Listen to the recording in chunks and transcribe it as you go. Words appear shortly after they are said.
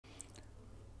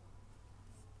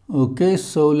Okay,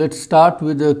 so let's start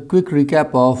with a quick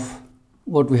recap of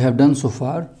what we have done so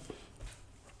far.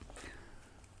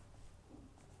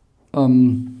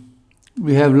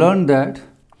 We have learned that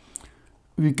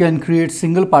we can create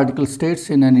single particle states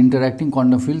in an interacting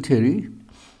quantum field theory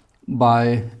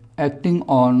by acting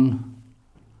on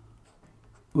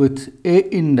with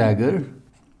A in dagger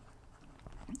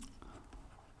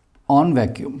on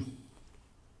vacuum.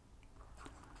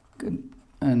 Okay.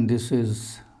 And this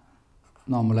is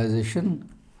normalization,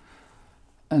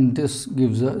 and this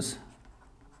gives us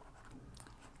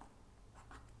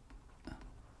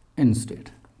in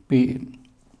state P in.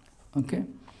 Okay.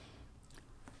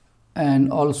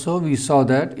 And also we saw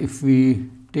that if we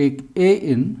take A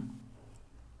in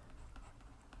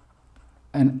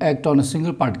and act on a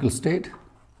single particle state,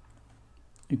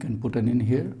 you can put an in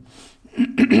here,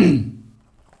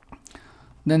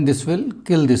 then this will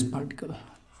kill this particle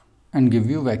and give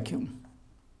you vacuum.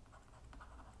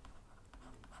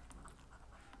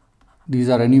 These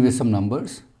are anyway some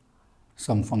numbers,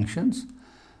 some functions.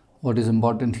 What is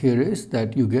important here is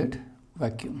that you get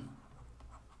vacuum.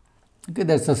 Okay,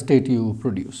 that's the state you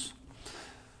produce,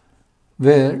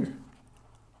 where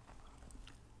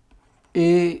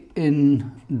A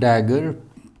in dagger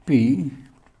P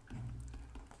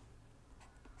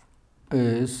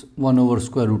is 1 over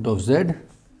square root of Z,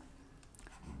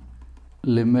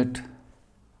 limit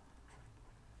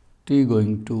t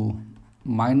going to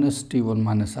minus T1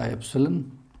 minus I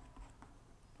epsilon,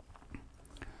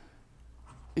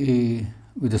 A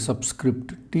with a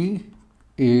subscript T,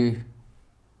 A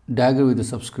dagger with a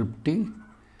subscript T.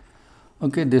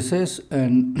 Okay, this is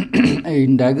an A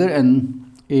in dagger, and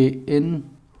A in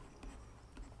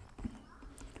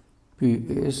P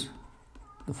is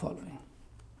the following.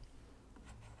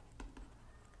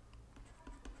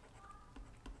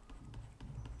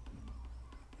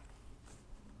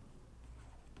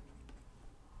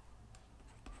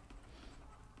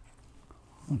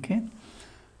 Okay,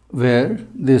 where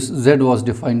this Z was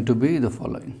defined to be the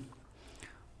following.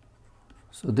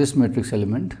 So this matrix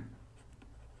element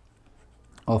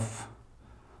of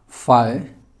phi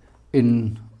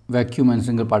in vacuum and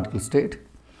single particle state,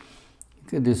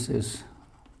 okay, this is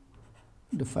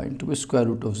defined to be square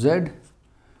root of Z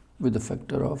with a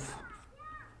factor of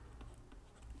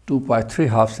 2 pi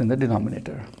 3/2 in the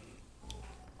denominator.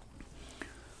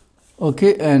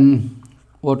 Okay, and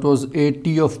what was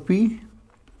AT of P?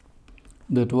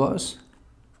 That was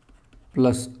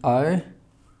plus I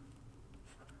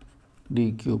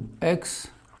d cube x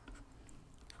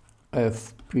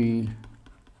fp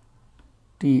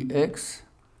tx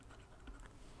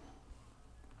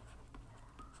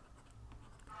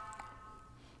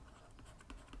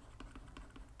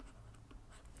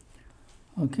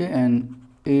okay, and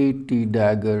AT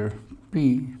dagger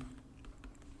P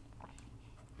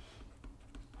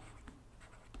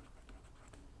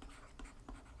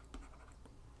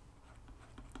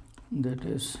that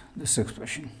is this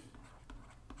expression.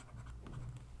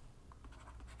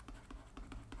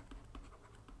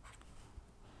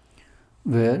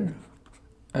 Where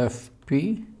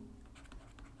Fp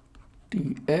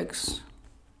Tx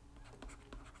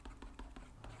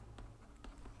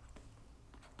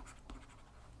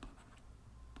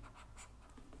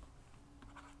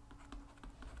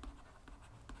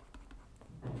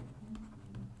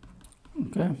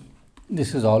okay,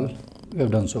 this is all we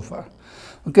have done so far.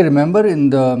 Okay, remember, in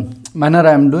the manner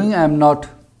I am doing, I am not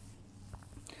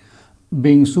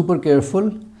being super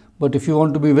careful, but if you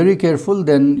want to be very careful,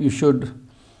 then you should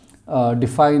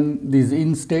define these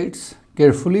in states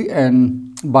carefully,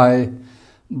 and by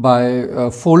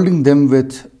folding them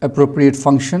with appropriate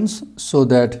functions, so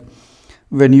that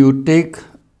when you take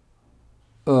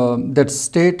that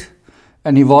state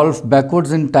and evolve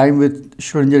backwards in time with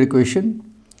Schrödinger equation,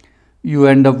 you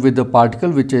end up with a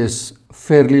particle which is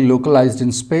fairly localized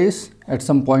in space at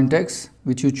some point x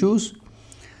which you choose,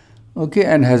 okay,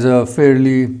 and has a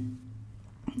fairly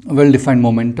well defined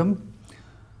momentum.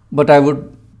 But I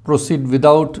would proceed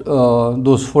without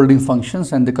those folding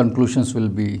functions, and the conclusions will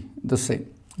be the same.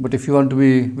 But if you want to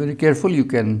be very careful, you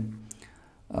can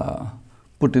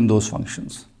put in those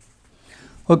functions.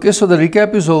 Okay, so the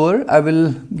recap is over. I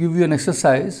will give you an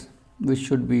exercise which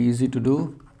should be easy to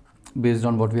do based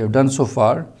on what we have done so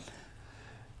far.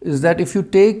 Is that if you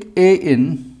take A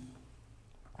in,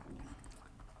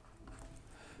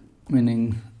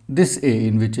 meaning this A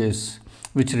in,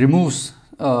 which removes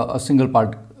single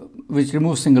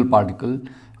particle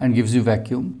and gives you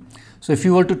vacuum. So if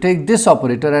you were to take this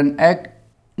operator and act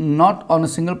not on a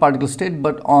single particle state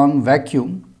but on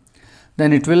vacuum,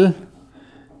 then it will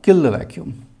kill the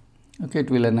vacuum. Okay,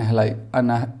 it will annihilate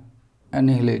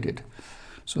it.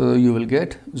 So you will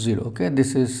get 0. Okay,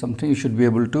 this is something you should be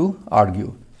able to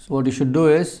argue. So what you should do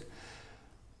is,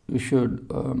 you should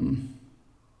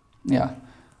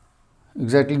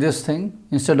exactly this thing.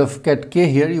 Instead of ket k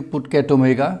here, you put ket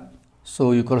omega.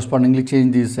 So you correspondingly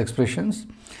change these expressions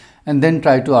and then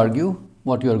try to argue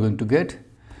what you are going to get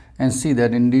and see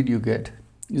that indeed you get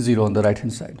 0 on the right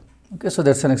hand side. Okay, so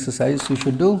that's an exercise you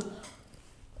should do.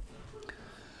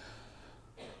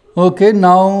 Okay,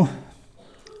 now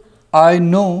I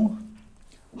know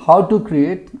how to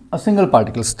create a single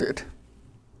particle state.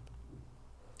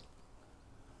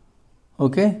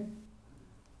 Okay,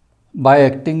 by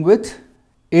acting with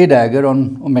a dagger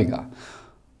on omega.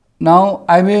 Now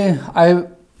I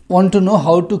want to know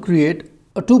how to create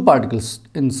a 2 particles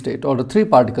in state or a 3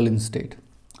 particle in state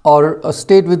or a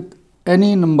state with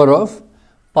any number of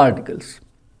particles.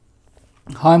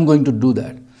 How I'm going to do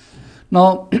that?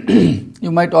 Now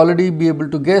you might already be able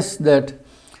to guess that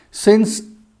since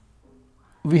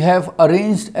we have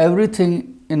arranged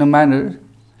everything in a manner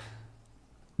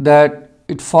that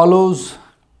it follows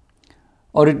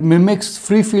or it mimics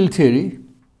free field theory,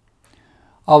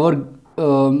 our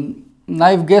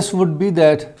naive guess would be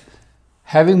that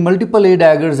having multiple A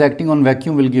daggers acting on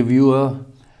vacuum will give you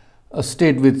a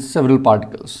state with several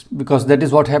particles, because that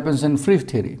is what happens in free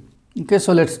theory. Okay,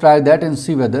 so let's try that and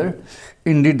see whether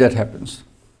indeed that happens.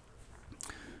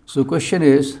 So question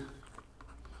is,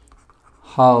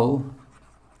 how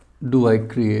do I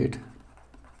create,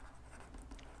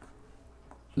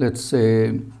 let's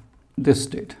say, this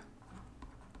state?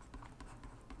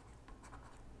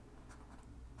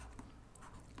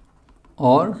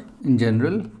 Or in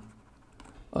general,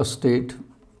 a state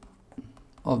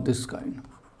of this kind.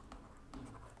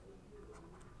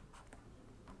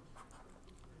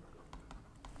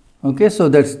 Okay, so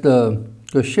that's the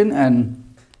question, and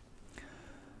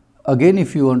again,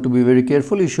 if you want to be very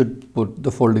careful, you should put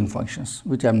the folding functions,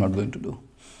 which I am not going to do.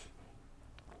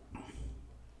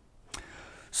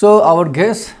 So our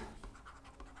guess,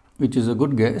 which is a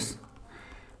good guess,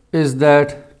 is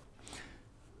that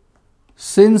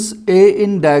since A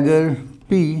in dagger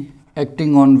P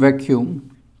acting on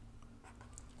vacuum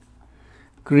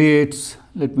creates,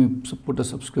 let me put a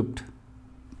subscript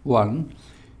 1,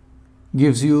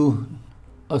 gives you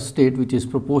a state which is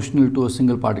proportional to a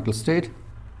single particle state.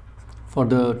 For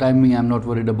the time being, I am not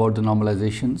worried about the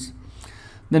normalizations.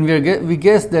 Then we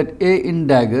guess that A in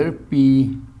dagger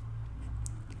P1,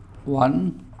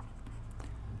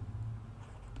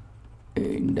 A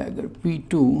in dagger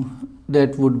P2,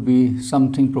 that would be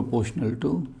something proportional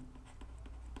to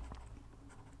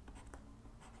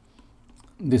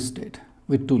this state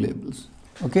with 2 labels.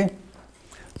 Okay,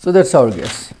 so that's our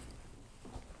guess.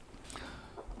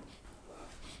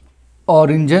 Or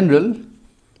in general,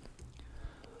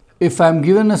 if I am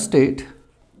given a state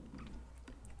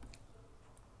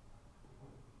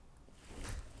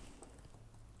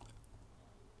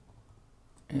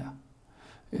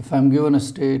if I am given a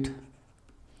state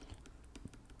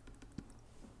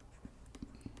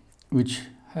which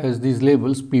has these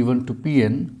labels P1 to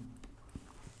Pn,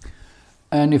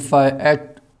 and if I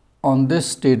act on this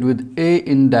state with A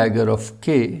in dagger of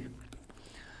K,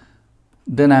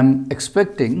 then I am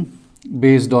expecting,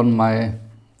 based on my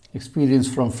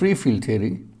experience from free field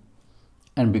theory,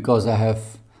 and because I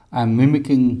am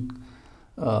mimicking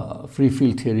free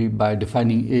field theory by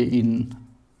defining A in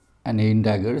and A in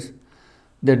daggers,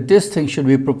 that this thing should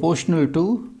be proportional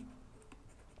to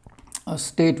a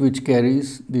state which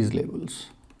carries these labels.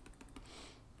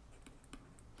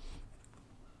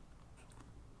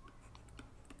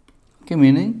 Okay,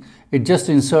 meaning it just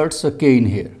inserts a K in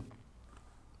here.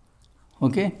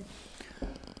 Okay,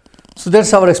 so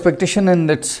that's our expectation, and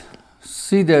let's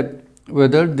see that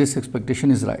whether this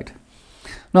expectation is right.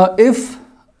 Now, if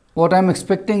what I am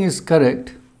expecting is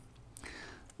correct,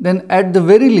 then at the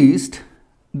very least,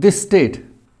 this state,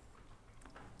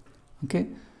 okay,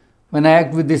 when I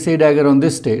act with this A dagger on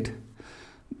this state,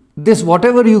 this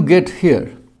whatever you get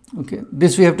here, okay,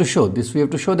 this we have to show. This we have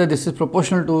to show that this is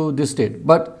proportional to this state.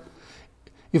 But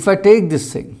if I take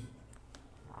this thing,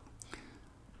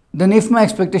 then if my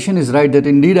expectation is right that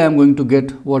indeed I am going to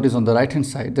get what is on the right hand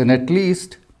side, then at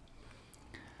least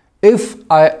if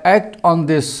I act on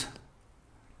this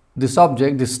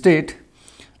object, this state,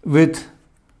 with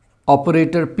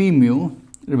operator P mu,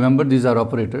 remember these are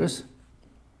operators,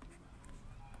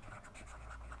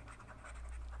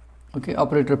 okay,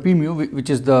 operator P mu, which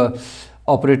is the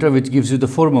operator which gives you the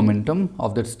 4 momentum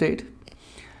of that state,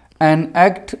 and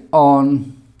act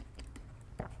on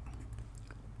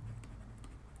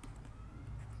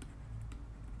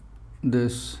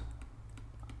this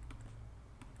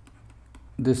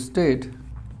state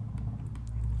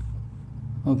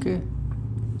Okay.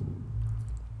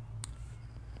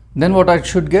 Then what I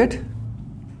should get?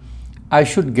 I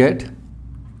should get,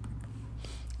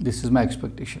 this is my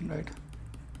expectation, right?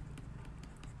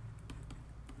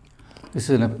 This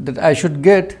is that I should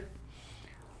get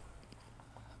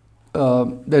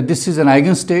that this is an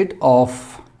eigenstate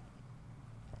of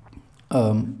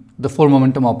the four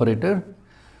momentum operator,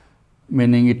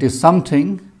 meaning it is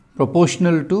something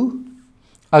proportional to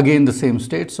again the same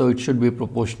state, so it should be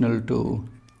proportional to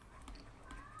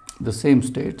the same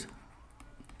state,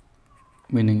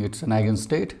 meaning it's an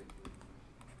eigenstate.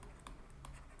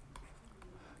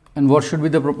 And what should be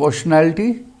the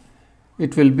proportionality?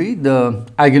 It will be the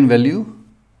eigenvalue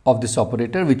of this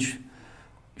operator, which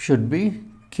should be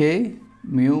k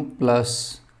mu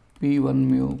plus p1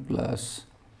 mu plus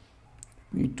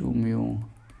p2 mu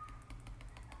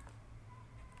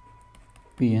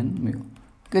pn mu.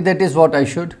 Okay, that is what I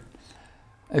should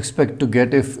expect to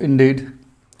get if indeed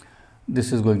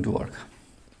this is going to work.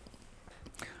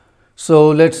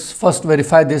 So let's first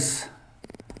verify this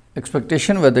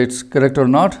expectation, whether it's correct or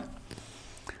not.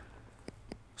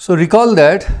 So recall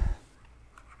that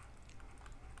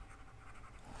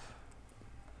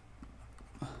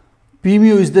P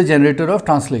mu is the generator of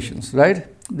translations, right?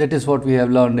 That is what we have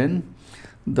learned in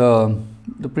the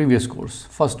previous course,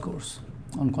 first course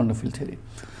on quantum field theory.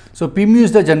 So P mu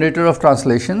is the generator of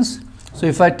translations. So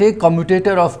if I take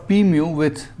commutator of P mu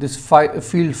with this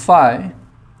field phi,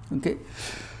 okay,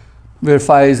 where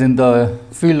phi is in the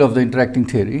field of the interacting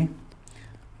theory,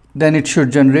 then it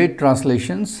should generate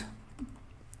translations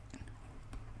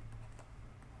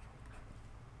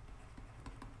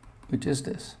which is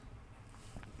this.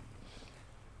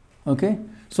 Okay,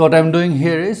 so what I am doing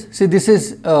here is, see, this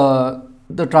is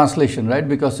the translation, right?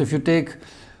 Because if you take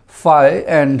phi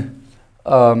and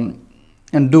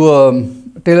do a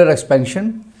Taylor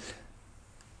expansion,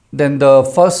 then the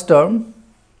first term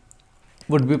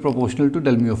would be proportional to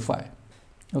del mu of phi,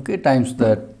 okay, times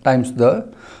the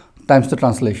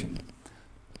translation.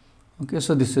 Okay,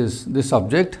 so this is this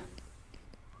object,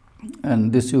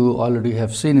 and this you already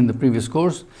have seen in the previous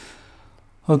course.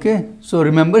 Okay, so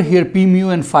remember here P mu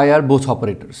and phi are both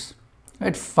operators,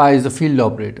 right? Phi is the field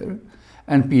operator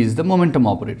and P is the momentum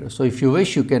operator. So if you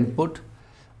wish, you can put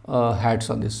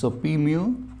hats on this. So P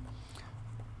mu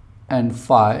and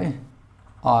phi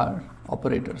are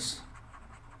operators,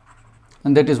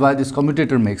 and that is why this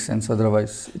commutator makes sense,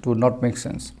 otherwise it would not make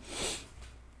sense.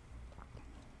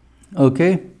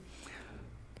 Okay,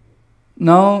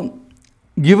 now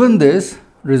given this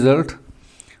result,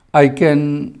 I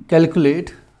can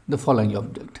calculate the following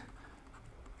object: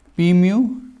 P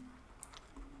mu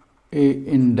A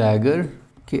in dagger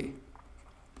K.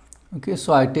 Okay,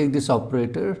 so I take this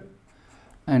operator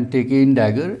and take A in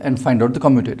dagger and find out the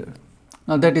commutator.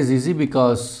 Now that is easy,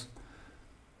 because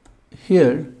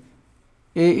here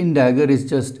A in dagger is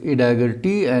just A dagger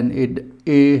T, and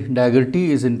A dagger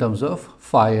T is in terms of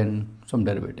phi and some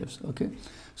derivatives. Okay,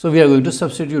 so we are going to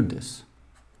substitute this.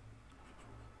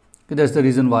 Okay, that's the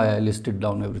reason why I listed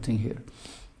down everything here.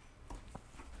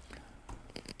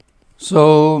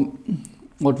 So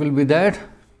what will be that?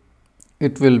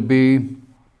 It will be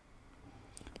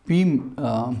P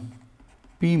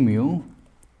mu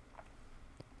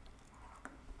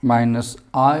minus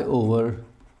I over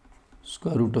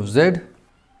square root of z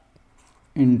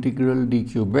integral d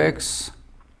cube x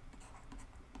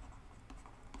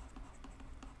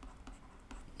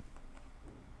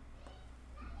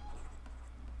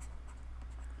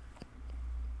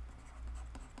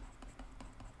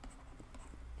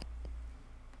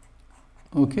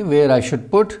okay, where I should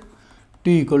put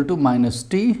t equal to minus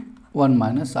t 1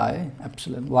 minus I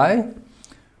epsilon. Why?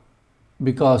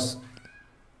 Because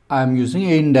I am using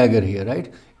A in dagger here,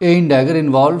 right? A in dagger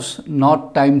involves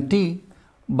not time t,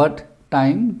 but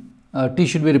time t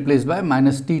should be replaced by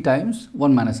minus t times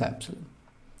 1 minus I epsilon.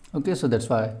 Okay, so that's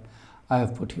why I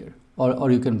have put here, or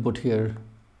you can put here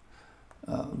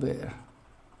where.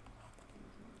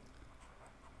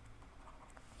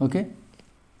 Okay.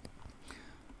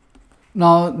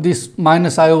 Now this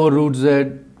minus I over root z,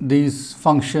 these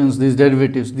functions, these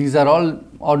derivatives, these are all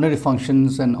ordinary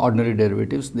functions and ordinary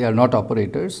derivatives. They are not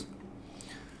operators.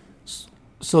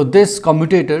 So this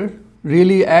commutator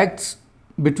really acts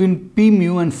between P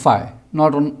mu and phi,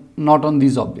 not on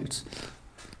these objects.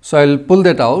 So I will pull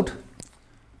that out.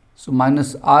 So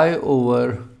minus I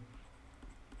over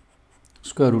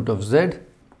square root of z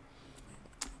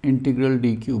integral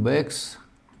d cube x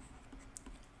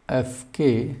f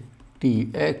k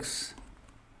Tx,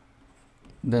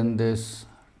 then this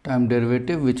time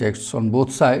derivative which acts on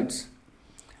both sides,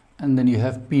 and then you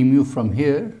have P mu from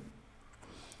here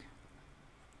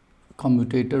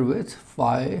commutator with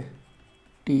phi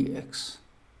tx.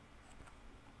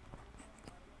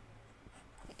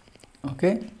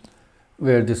 Okay,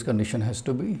 where this condition has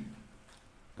to be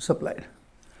supplied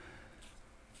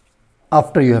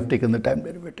after you have taken the time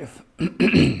derivative.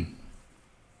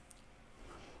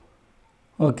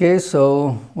 Okay, so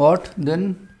what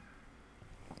then?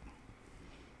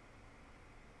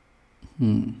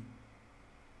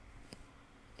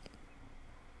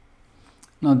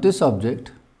 Now this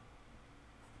object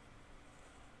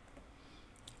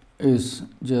is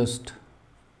just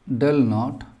del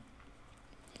naught,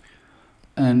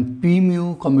 and p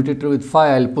mu commutator with phi,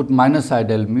 I will put minus I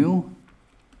del mu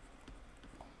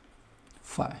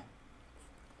phi.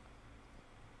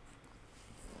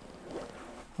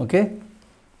 Okay,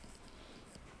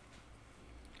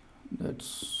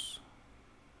 that's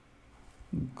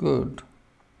good.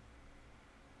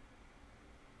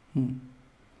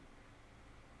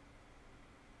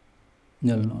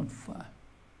 Del naught phi.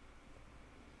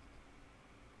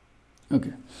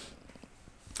 Okay.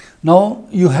 Now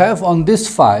you have on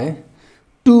this phi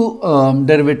two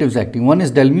derivatives acting. One is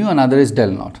del mu, another is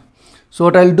del naught. So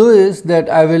what I will do is that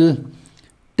I will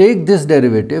take this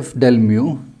derivative del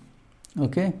mu,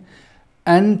 okay,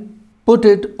 and put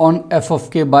it on f of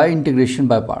k by integration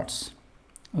by parts.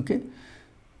 Okay.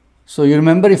 So you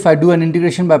remember, if I do an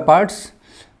integration by parts,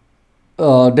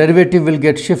 derivative will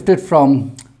get shifted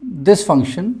from this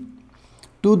function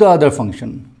to the other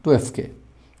function, to fk.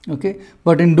 Okay,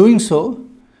 but in doing so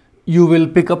you will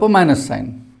pick up a minus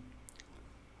sign.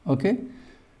 Okay,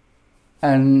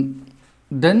 and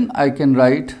then I can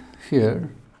write here,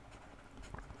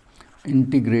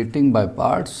 integrating by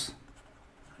parts,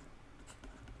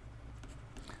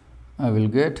 I will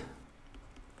get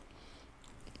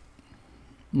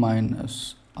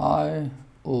minus I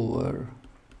over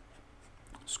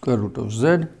square root of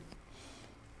z,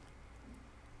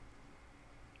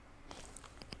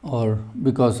 or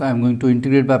because I am going to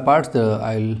integrate by parts,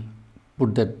 I will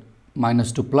put that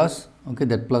minus to plus, okay,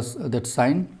 that plus, that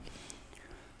sign.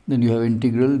 Then you have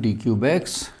integral d cube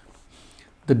x.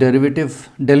 The derivative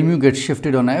del mu gets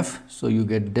shifted on f, so you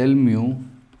get del mu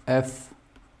f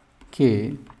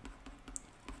k.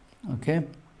 Okay,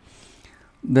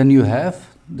 then you have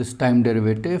this time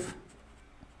derivative,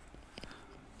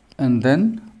 and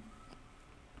then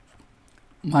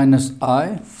minus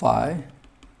I phi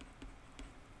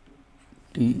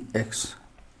tx.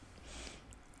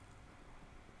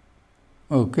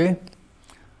 Okay,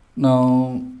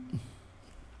 now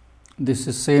this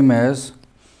is same as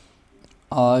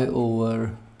I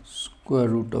over square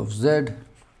root of z.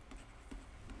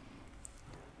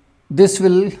 This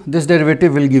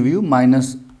derivative will give you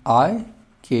minus I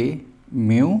k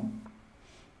mu.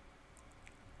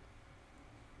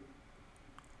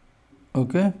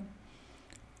 Okay,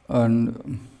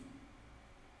 and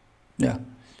yeah,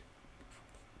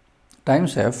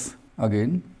 times f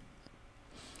again,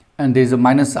 and there is a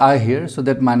minus I here, so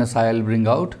that minus I will bring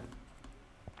out.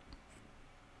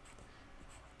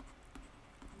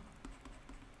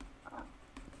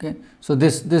 Okay, so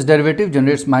this derivative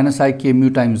generates minus I k mu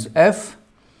times f.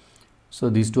 So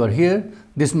these two are here.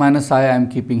 This minus I am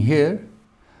keeping here,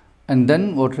 and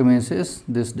then what remains is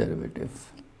this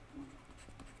derivative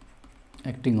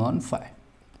acting on phi.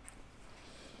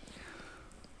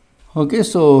 Okay,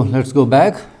 so let's go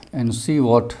back and see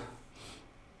what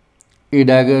a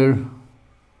dagger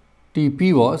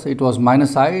Tp was. It was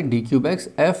minus I d cube x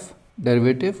f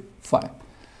derivative phi,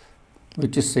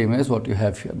 which is same as what you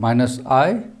have here, minus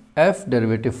I f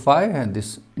derivative phi and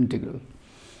this integral.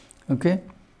 Okay,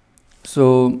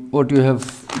 so what you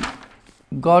have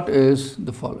got is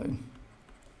the following.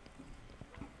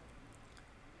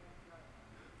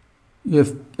 You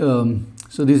have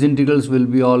so these integrals will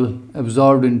be all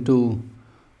absorbed into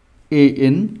a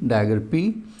in dagger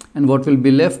p, and what will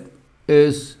be left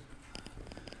is,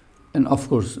 and of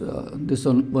course this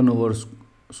 1 over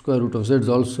square root of z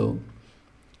also.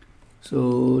 So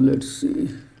let's see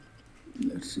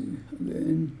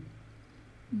again,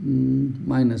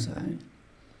 minus I,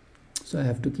 so I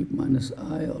have to keep minus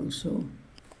I also.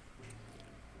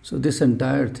 So this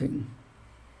entire thing,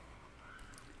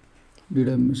 did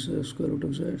I miss square root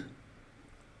of z?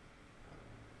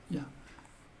 Yeah,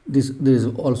 there is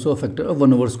also a factor of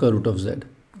 1 over square root of z,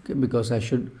 okay, because I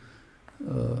should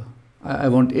I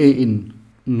want a in,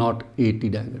 not a t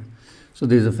dagger. So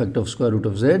there is a factor of square root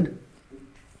of z,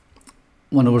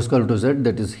 1 over square root of z,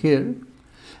 that is here,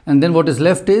 and then what is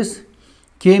left is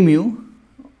k mu,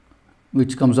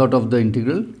 which comes out of the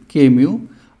integral, k mu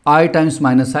I times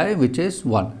minus I, which is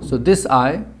 1. So this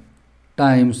I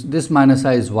times this minus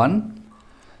I is 1,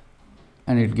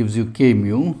 and it gives you k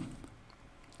mu,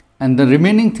 and the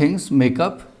remaining things make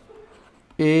up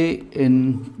A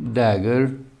in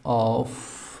dagger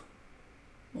of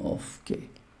K.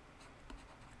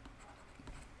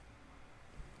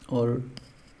 Or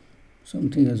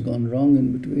something has gone wrong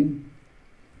in between.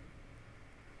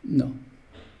 No,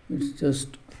 it's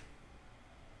just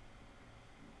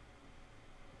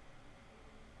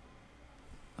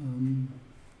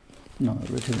no,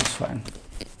 everything is fine.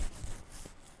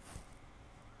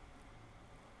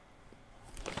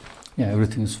 Yeah,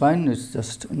 everything is fine. It's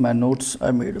just in my notes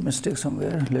I made a mistake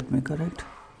somewhere. Let me correct.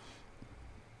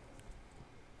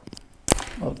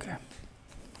 Okay.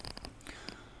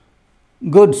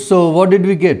 Good. So what did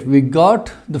we get? We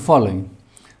got the following,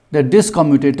 that this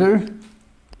commutator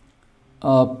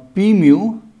P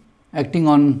mu acting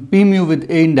on P mu with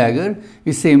A in dagger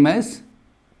is same as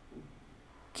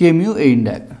K mu A in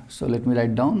dagger. So let me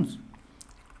write down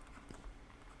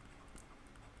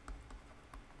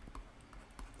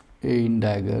A in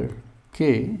dagger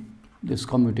K, this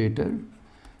commutator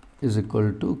is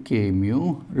equal to K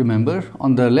mu. Remember,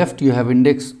 on the left you have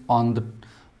index on the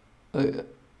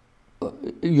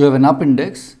you have an up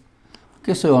index.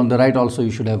 Okay, so on the right also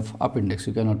you should have up index,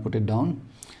 you cannot put it down.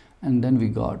 And then we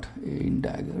got A in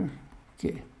dagger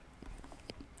K.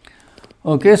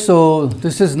 Okay, so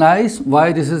this is nice.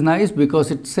 Why this is nice?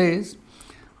 Because it says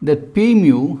that P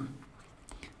mu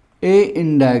A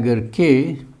in dagger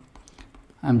K,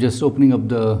 I'm just opening up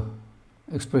the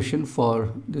expression for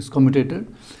this commutator,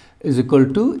 is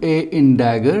equal to A in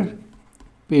dagger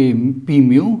P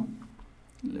mu,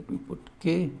 let me put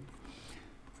K,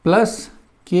 plus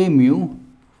K mu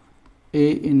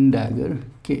A in dagger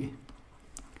K.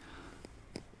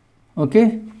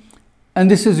 Okay, and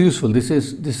this is useful. This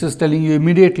is telling you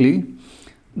immediately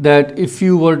that if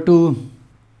you were to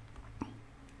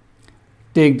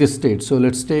take this state, so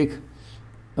let's take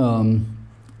A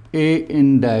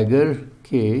in dagger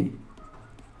K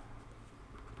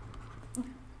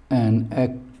and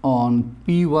act on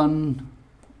P1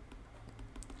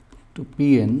 to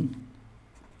Pn,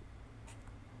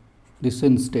 this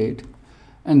in state,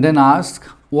 and then ask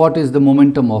what is the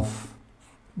momentum of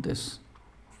this.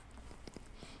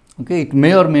 Okay, it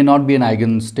may or may not be an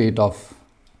eigenstate of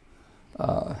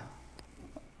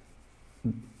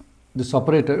this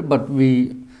operator, but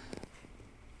we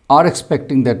are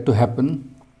expecting that to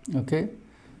happen. Okay,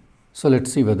 so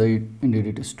let's see whether indeed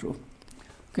it is true.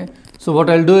 Okay, so what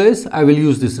I'll do is I will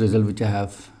use this result which I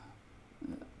have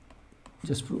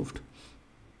just proved.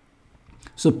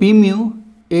 So P mu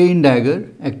A in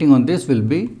dagger acting on this will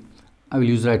be, I will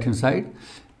use right hand side,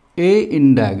 A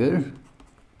in dagger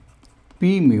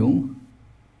P mu,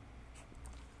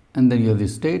 and then you have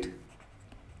this state.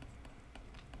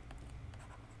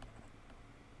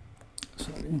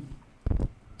 Sorry.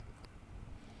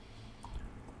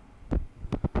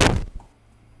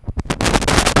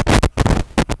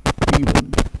 P1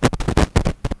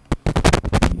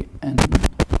 Pn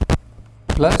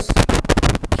plus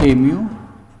K mu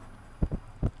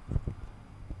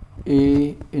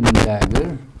A in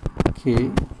dagger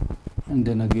K, and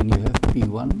then again you have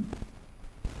P1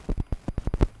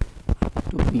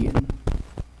 to Pn.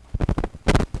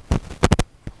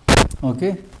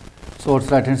 Okay, so what's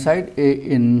right hand side? A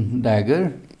in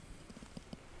dagger.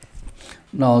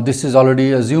 Now this is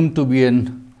already assumed to be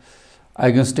an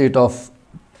eigenstate of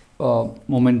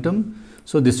momentum,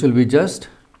 so this will be just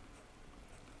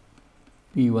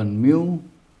P1 mu,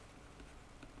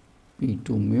 P2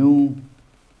 mu,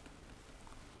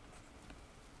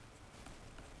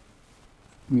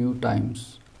 mu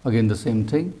times again the same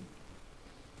thing.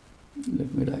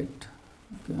 Let me write,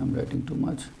 okay, I'm writing too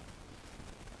much.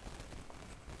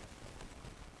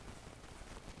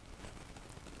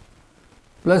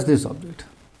 Plus this object.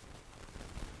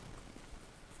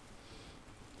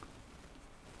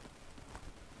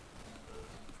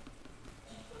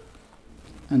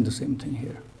 And the same thing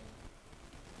here.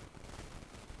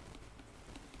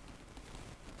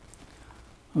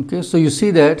 Okay, so you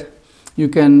see that you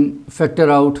can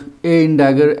factor out A in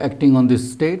dagger acting on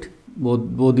this state.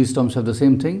 Both these terms have the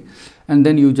same thing, and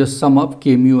then you just sum up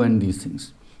K mu and these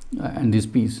things and these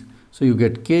P's. So you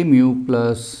get K mu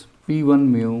plus P1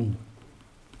 mu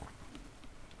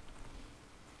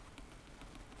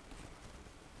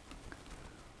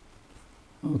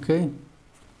okay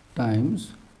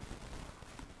times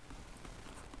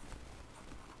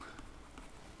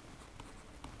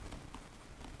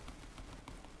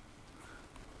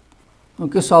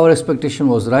okay, so our expectation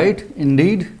was right.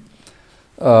 Indeed,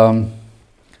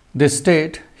 this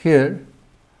state here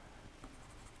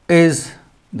is,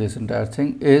 this entire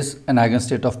thing is an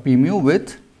eigenstate of P mu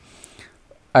with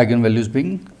eigenvalues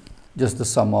being just the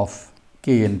sum of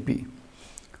K and P.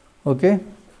 Okay.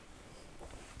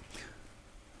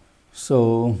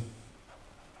 So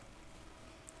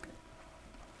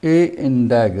A in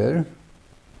dagger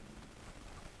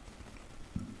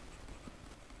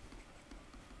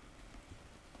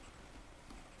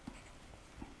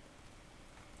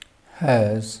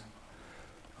has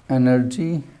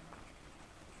energy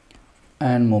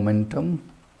and momentum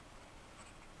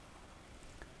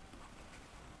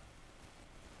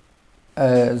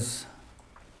as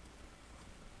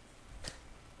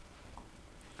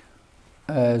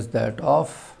that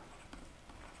of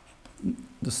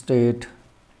the state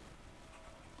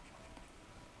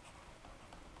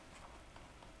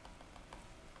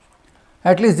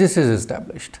at least this is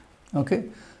established, okay,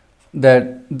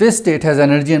 that this state has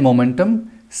energy and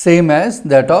momentum same as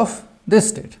that of this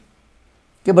state.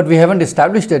 Okay, but we haven't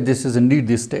established that this is indeed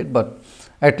this state, but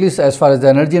at least as far as the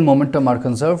energy and momentum are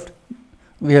conserved,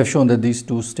 we have shown that these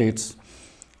two states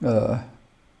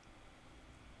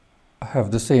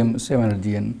have the same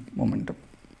energy and momentum.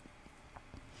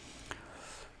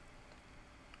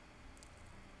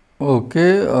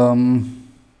 Okay,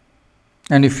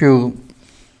 and if you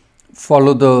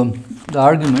follow the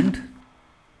argument,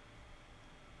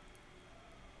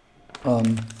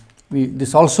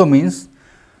 this also means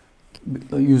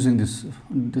using this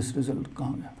result,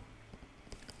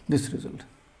 this result.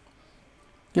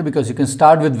 Okay, because you can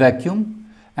start with vacuum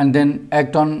and then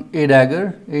act on A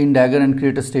in dagger and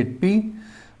create a state P.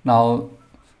 Now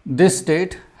this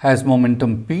state has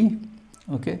momentum P,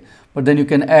 okay, but then you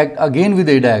can act again with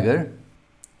A dagger,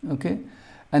 okay,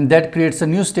 and that creates a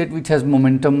new state which has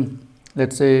momentum,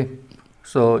 let's say.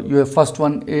 So you have first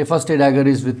A dagger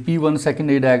is with P1, second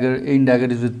A in dagger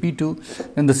is with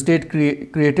P2, then the state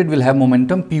created will have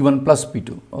momentum P1 plus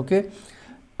P2, okay,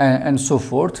 and so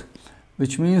forth,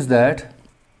 which means that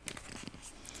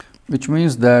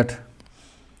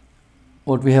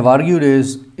what we have argued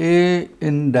is A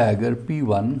in dagger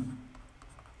P1,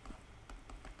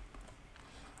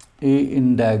 A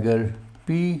in dagger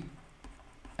Pn,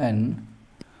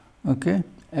 okay,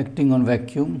 acting on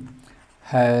vacuum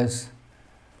has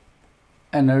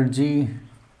energy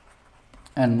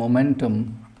and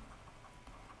momentum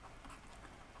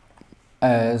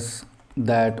as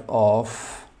that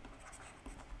of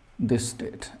this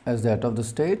state, as that of the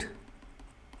state,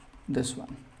 this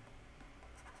one.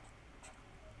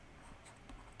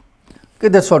 Okay,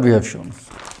 that's what we have shown.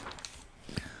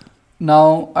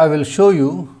 Now I will show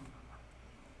you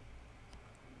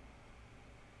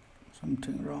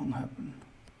something wrong happened.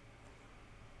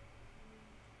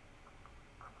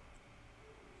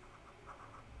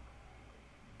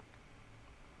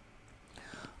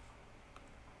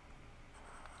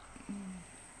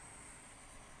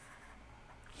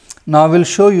 Now I will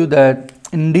show you that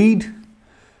indeed,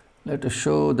 let us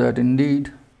show that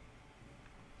indeed,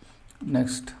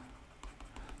 next,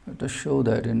 let us show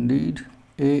that indeed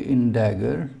A in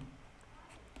dagger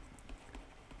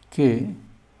K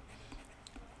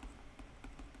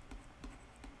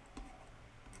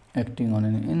acting on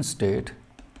an in state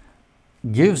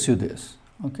gives you this,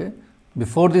 okay.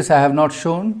 Before this I have not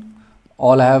shown,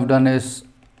 all I have done is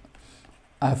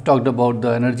I have talked about the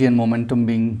energy and momentum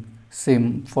being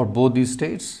same for both these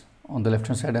states on the left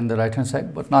hand side and the right hand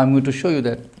side, but now I am going to show you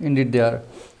that indeed they are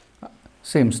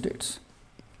same states.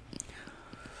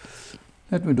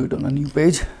 Let me do it on a new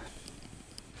page.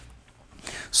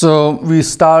 So we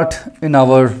start in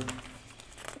our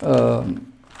well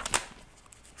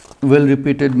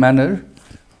repeated manner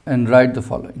and write the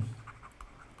following.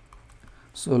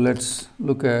 So let's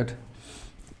look at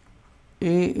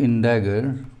A in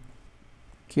dagger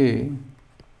K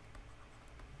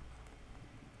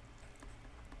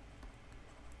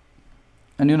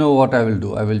and you know what I will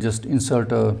do, I will just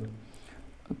insert a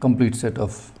complete set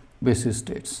of basis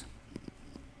states,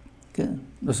 okay,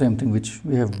 the same thing which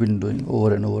we have been doing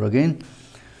over and over again.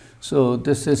 So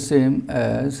this is same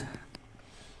as,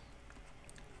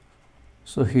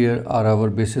 so here are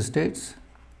our basis states,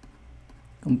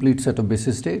 complete set of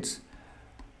basis states,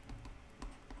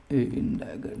 A in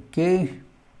dagger K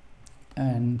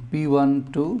and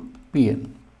P1 to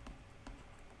Pn.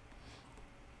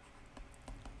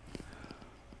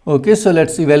 Okay, so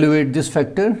let's evaluate this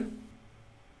factor.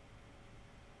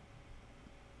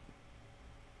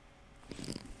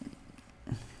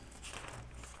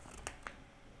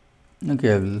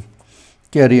 Okay, I will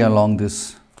carry along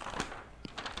this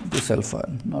alpha,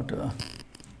 not a,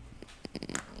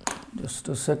 just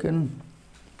a second.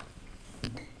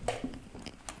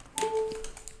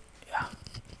 Yeah.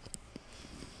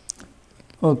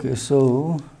 Okay,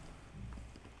 so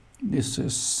this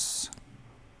is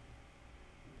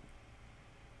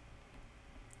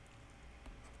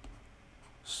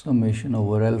summation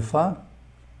over alpha.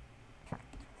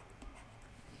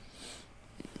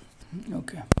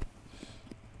 Okay.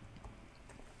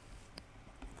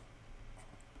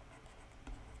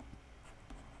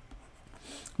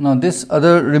 Now this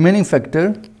other remaining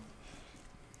factor,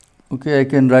 okay, I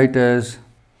can write as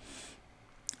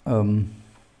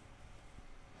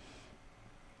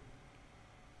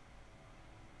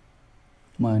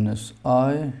minus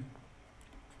I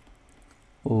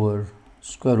over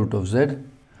square root of z.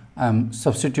 I am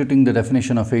substituting the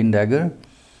definition of A in dagger,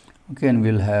 okay, and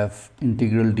we'll have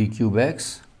integral d cube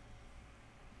x.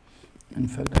 In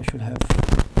fact, I could have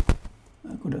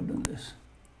done this,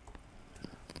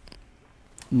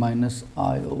 minus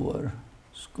I over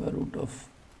square root of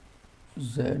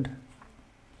z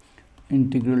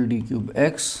integral d cube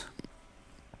x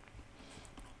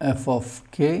f of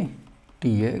k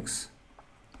dx.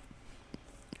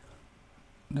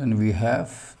 Then we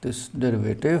have this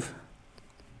derivative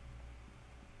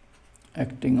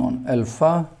acting on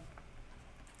alpha,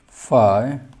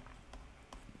 phi,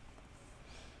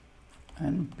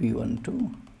 and p1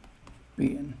 to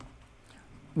pn,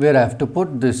 where I have to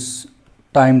put this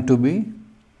time to be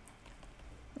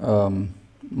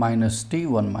minus t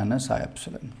 1 minus I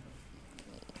epsilon.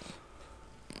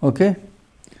 Okay.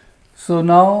 So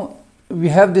now we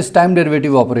have this time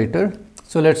derivative operator.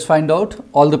 So let's find out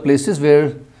all the places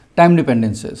where time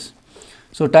dependence is.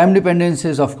 So time dependence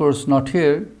is of course not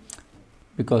here,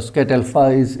 because ket alpha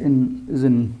is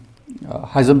in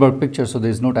Heisenberg picture, so there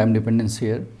is no time dependence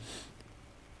here.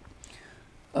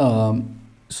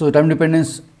 So time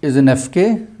dependence is in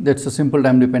Fk, that's a simple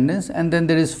time dependence, and then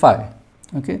there is phi.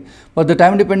 Okay, but the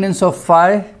time dependence of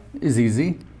phi is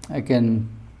easy. I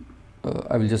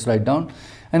will just write down,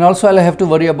 and also I'll have to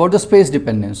worry about the space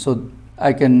dependence. So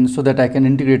that I can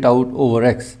integrate out over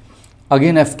x.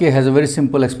 Again, Fk has a very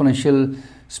simple exponential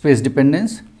space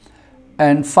dependence,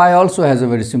 and phi also has a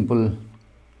very simple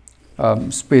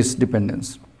space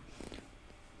dependence.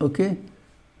 Okay,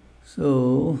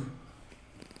 so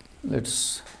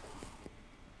let's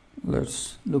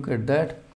look at that.